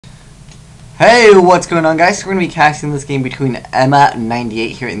Hey, what's going on, guys? We're going to be casting this game between Emma98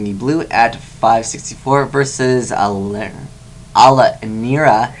 here in the blue at 564 versus Alanira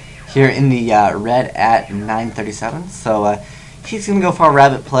here in the red at 937. So he's going to go for a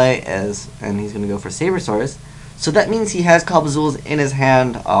rabbit play and he's going to go for Sabersaurs. So that means he has Cobblezools in his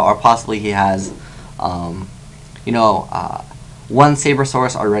hand, or possibly he has, one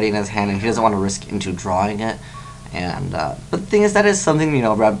Sabersaurus already in his hand, and he doesn't want to risk into drawing it. And but the thing is, that is something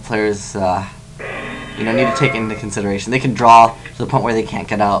rabbit players need to take into consideration. They can draw to the point where they can't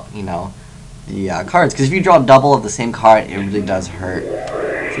get out the cards, because if you draw double of the same card, it really does hurt.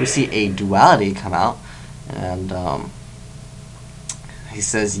 So we see a duality come out, and he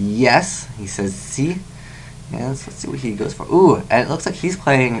says yes. He says C, and so let's see what he goes for. Ooh, and it looks like he's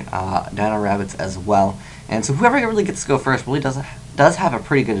playing Dino rabbits as well. And so whoever really gets to go first really does have a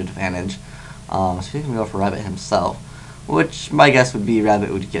pretty good advantage. So he can go for Rabbit himself, which my guess would be Rabbit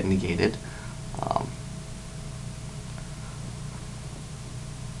would get negated.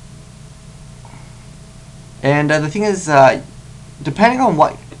 And the thing is, depending on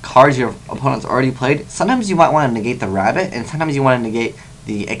what cards your opponent's already played, sometimes you might want to negate the Rabbit, and sometimes you want to negate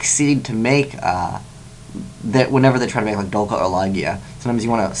the Exceed to make that whenever they try to make like Dolka or Lagia. Sometimes you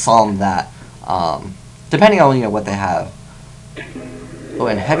want to Solemn that, depending on what they have. Oh,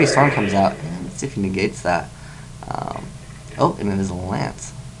 and Heavy Storm comes out. Let's see if he negates that. Oh, and it is a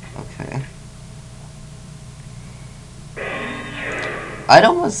Lance. Okay. I'd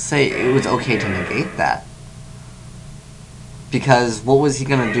almost say it was okay to negate that, because what was he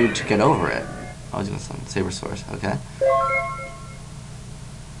gonna do to get over it? I was gonna summon Sabersaurs. Okay.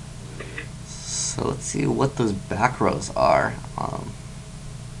 So let's see what those back rows are.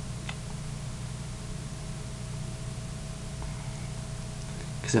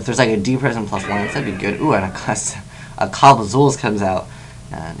 Because if there's like a D Prism plus Lance, that'd be good. Ooh, and a Cobblezools comes out.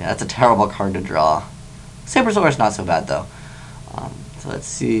 And yeah, that's a terrible card to draw. Sabersaurus not so bad though. So let's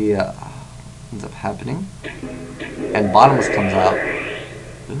see what ends up happening. And Bottomless comes out.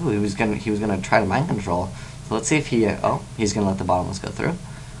 Ooh, he was gonna try to mind control. So let's see if he he's gonna let the Bottomless go through.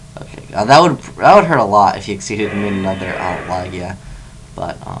 Okay, that would hurt a lot if he exceeded and made another Lagia.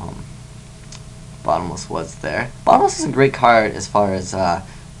 But Bottomless was there. Bottomless is a great card as far as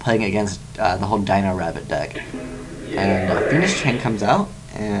playing against the whole Dino Rabbit deck. And Phoenix Chain comes out,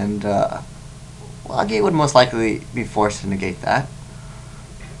 and Lagia would most likely be forced to negate that.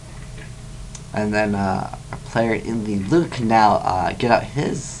 And then our player in the blue can now get out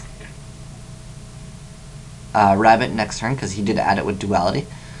his Rabbit next turn, because he did add it with Duality.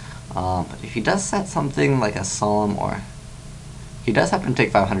 But if he does set something like a Solemn, or he does happen to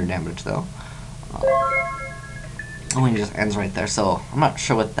take 500 damage though. Oh, and he just ends right there, so I'm not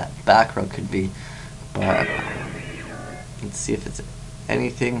sure what that back row could be, but let's see if it's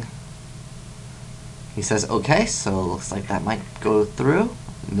anything. He says okay, so it looks like that might go through.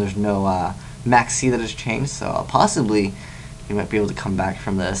 There's no Max C that has changed, so possibly he might be able to come back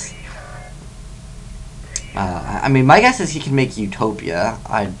from this. I mean, my guess is he can make Utopia.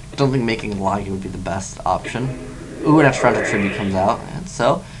 I don't think making Lagia would be the best option. Ooh, and a Frontal Tribute comes out, and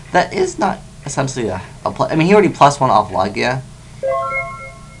so that is not essentially a play. I mean, he already +1 off Lagia,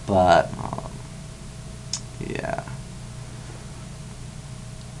 but yeah.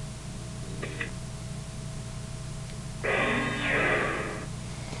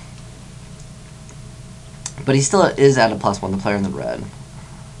 But he still is at a +1, the player in the red,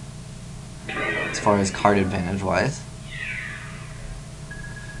 as far as card advantage wise.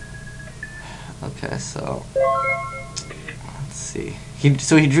 Okay, so let's see. He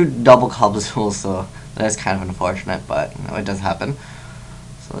drew double Cobblezools, so that is kind of unfortunate, but it does happen.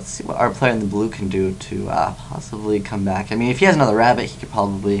 So let's see what our player in the blue can do to possibly come back. I mean, if he has another Rabbit, he could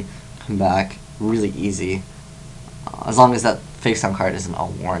probably come back really easy, as long as that face-down card isn't a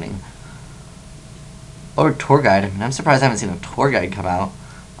warning. Or Tour Guide. I mean, I'm surprised I haven't seen a Tour Guide come out.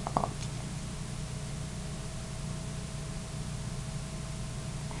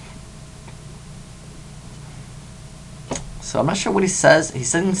 So I'm not sure what he says. He's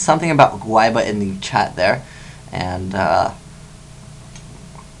saying something about Guaiba in the chat there, and I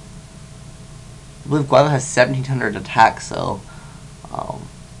believe Guaiba has 1700 attack, so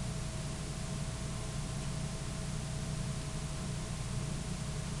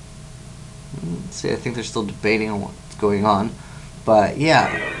let's see, I think they're still debating on what's going on, but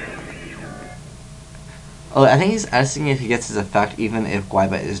yeah. Oh, I think he's asking if he gets his effect even if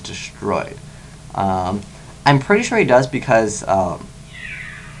Guaiba is destroyed. I'm pretty sure he does, because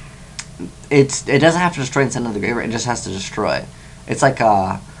it doesn't have to destroy and send to the graveyard, it just has to destroy. It's like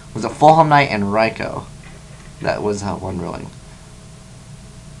was it Fulham Knight and Raikou? That was one ruling.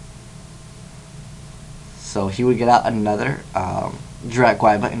 So he would get out another direct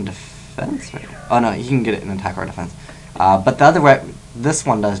Guaiba in defense. Right? Oh no, he can get it in attack or defense. But the other this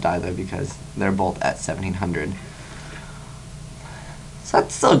one does die though because they're both at 1700. So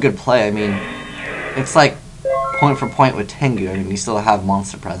that's still a good play. I mean, it's like point for point with Tengu. I mean, you still have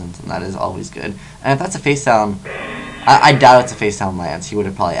monster presence, and that is always good. And if that's a face down, I doubt it's a face down lance. He would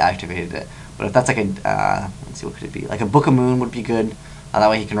have probably activated it. But if that's like a, let's see, what could it be? Like a Book of Moon would be good. That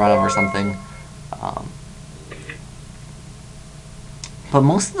way he can run over something. But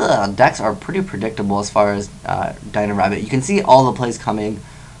most of the decks are pretty predictable as far as Dino Rabbit. You can see all the plays coming.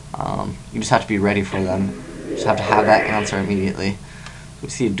 You just have to be ready for them. You just have to have that answer immediately. We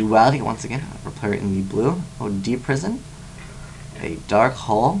see a duality once again. We're playing in the blue. Oh, Deep Prison. A Dark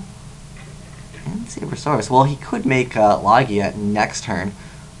Hole. And Sabersaurus. Well, he could make Logia next turn.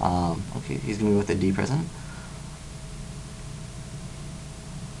 Okay, he's going to go with the Deep Prison.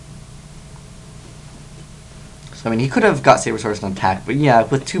 So, I mean, he could have got Sabersaurus on attack, but yeah,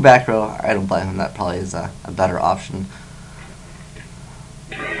 with 2 back row, I don't blame him. That probably is a better option.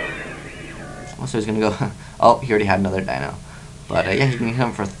 So he's going to go... Oh, he already had another Dino. But yeah, he can hit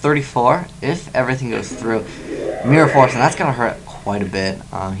him for 34 if everything goes through. Mirror Force, and that's going to hurt quite a bit.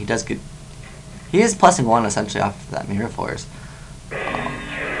 He does good... He is +1 essentially off that Mirror Force.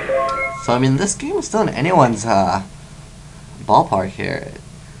 So, I mean, this game is still in anyone's ballpark here.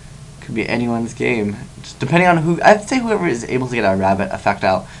 Could be anyone's game. Just depending on who... I'd say whoever is able to get a rabbit effect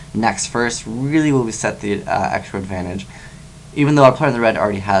out next first really will set the extra advantage. Even though our player in the red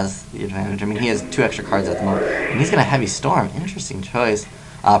already has the advantage. I mean, he has 2 extra cards at the moment. And he's going to Heavy Storm. Interesting choice.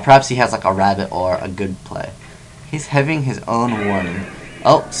 Perhaps he has like a rabbit or a good play. He's having his own warning.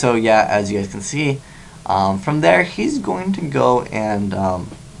 Oh, so yeah, as you guys can see, from there he's going to go and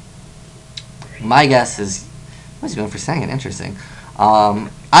my guess is, what is he going for Sangan? Interesting.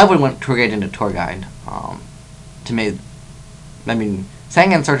 I would want Tour Guide into Tour Guide to make. I mean,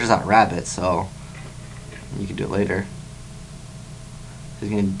 Sangan searches out rabbit, so you could do it later. He's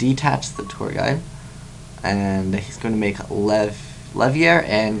going to detach the Tour Guide, and he's going to make Levier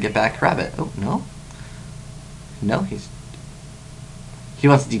and get back rabbit. Oh no, no, he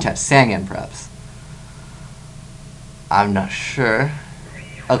wants to detach Sangan, perhaps. I'm not sure.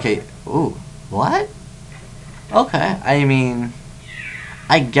 Okay. Ooh, what? Okay, I mean,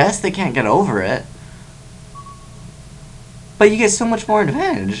 I guess they can't get over it. But you get so much more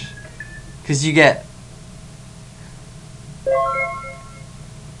advantage. Because you get...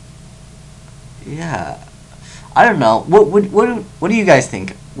 Yeah. I don't know. What do you guys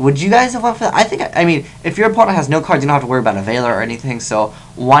think? Would you guys have went for that? I mean, if your opponent has no cards, you don't have to worry about a Veiler or anything, so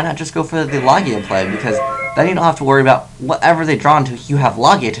why not just go for the Logia play? Because then you don't have to worry about whatever they draw into, you have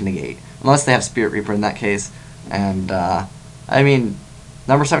Logia to negate. Unless they have Spirit Reaper in that case. And, I mean,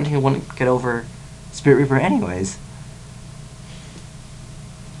 number 17 wouldn't get over Spirit Reaper anyways.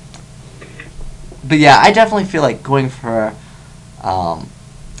 But yeah, I definitely feel like going for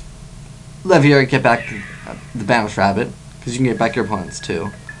Levier, get back the Banished Rabbit, because you can get back your opponents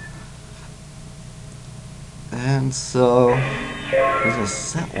too. And so, he's going to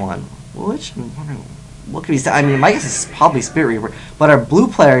set one. Which, I'm wondering, what could he set? I mean, my guess is probably Spirit Reaper, but our blue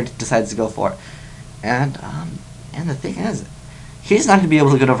player decides to go for it. And the thing is, he's not going to be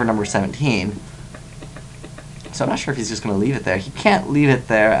able to get over number 17. So I'm not sure if he's just going to leave it there. He can't leave it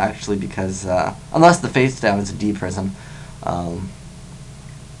there, actually, because, unless the face down is a D Prism.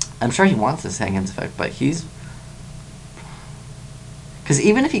 I'm sure he wants this Sangan's effect, but he's... Because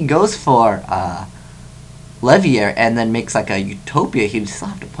even if he goes for Levier and then makes like a Utopia, he'd still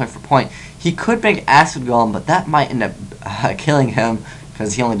have to point for point. He could make Acid Golem, but that might end up killing him,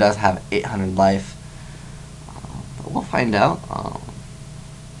 because he only does have 800 life. But we'll find out.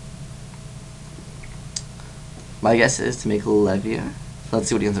 My guess is to make Levier. So let's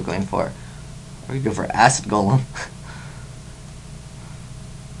see what he ends up going for. Or we go for Acid Golem.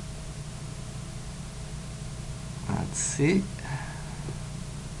 Let's see.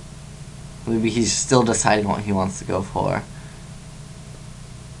 Maybe he's still deciding what he wants to go for.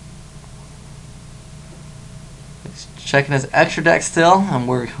 He's checking his extra deck still, and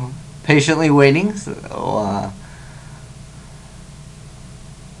we're patiently waiting. So,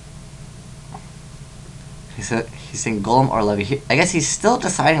 he's saying Golem or Levy. I guess he's still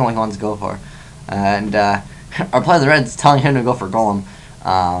deciding what he wants to go for. And our player of the red is telling him to go for Golem.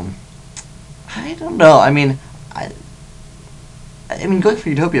 I don't know. I mean, going for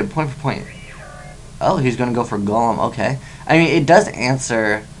Utopia point for point. Oh, he's going to go for Golem. Okay. I mean, it does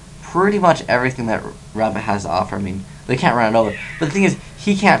answer pretty much everything that Rabbit has to offer. I mean, they can't run it over. But the thing is,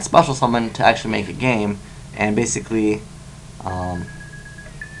 he can't special summon to actually make a game. And basically,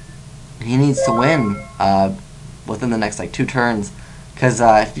 he needs to win within the next like 2 turns. Because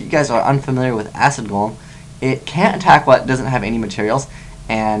if you guys are unfamiliar with Acid Golem, it can't attack what doesn't have any materials,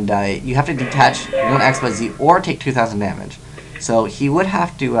 and you have to detach your own X by Z or take 2,000 damage. So he would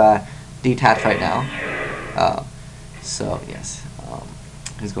have to detach right now. So yes,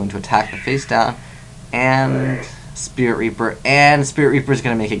 he's going to attack the face down, and Spirit Reaper, and Spirit Reaper is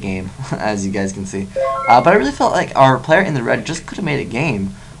going to make a game, as you guys can see. But I really felt like our player in the red just could have made a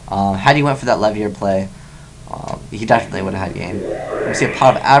game. Had he went for that Levier play, he definitely would have had a game. We see a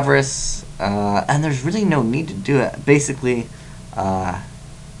Pot of Avarice, and there's really no need to do it. Basically, I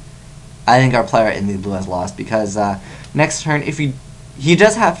think our player in the blue has lost, because next turn, if he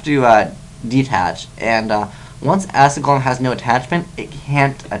does have to detach, and once Acid Golem has no attachment, it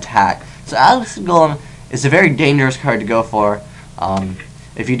can't attack. So Acid Golem is a very dangerous card to go for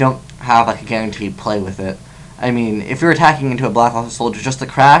if you don't have like a guaranteed play with it. I mean, if you're attacking into a Black Hole Soldier just to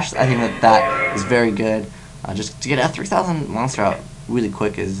crash, I think that is very good. Just to get a 3,000 monster out really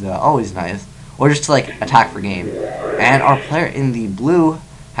quick is always nice. Or just to like attack for game. And our player in the blue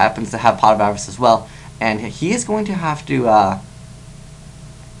happens to have Pot of Avarice as well, and he is going to have to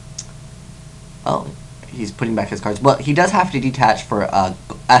oh, he's putting back his cards. Well, he does have to detach for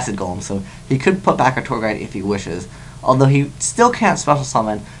Acid Golem, so he could put back a Tour Guide if he wishes. Although he still can't special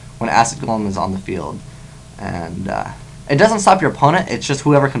summon when Acid Golem is on the field. And it doesn't stop your opponent, it's just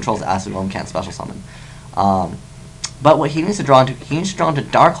whoever controls Acid Golem can't special summon. But what he needs to draw into, he needs to draw into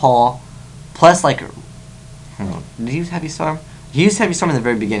Dark Hall plus like, did he use Heavy Storm? He used Heavy Storm in the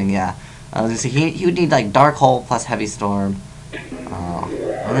very beginning, yeah. So he would need like Dark Hole plus Heavy Storm.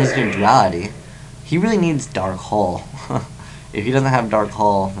 And then he's doing Duality. He really needs Dark Hole. If he doesn't have Dark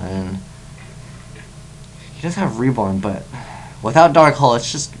Hole, then he does have Reborn, but without Dark Hole, it's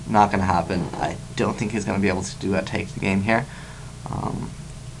just not going to happen. I don't think he's going to be able to take the game here.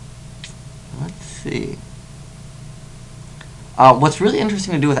 Let's see. What's really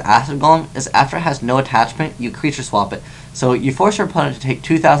interesting to do with Acid Golem is after it has no attachment, you creature swap it. So you force your opponent to take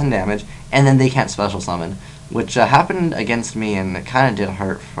 2,000 damage, and then they can't special summon, which happened against me, and it kind of did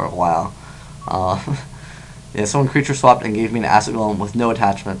hurt for a while. Yeah, someone creature swapped and gave me an Acid Golem with no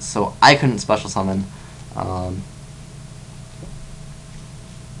attachments, so I couldn't special summon.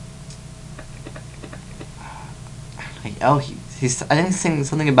 Oh, he's I think he's saying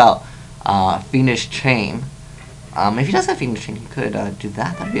something about Fiendish Chain. If he does have Fiendish Chain, he could do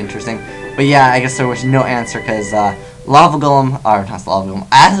that. That'd be interesting. But yeah, I guess there was no answer because Lava Golem, or not Lava Golem,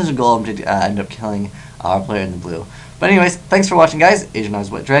 Acid Golem did end up killing our player in the blue. But anyways, thanks for watching, guys. Asian Eyes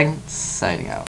Wet Dragon, signing out.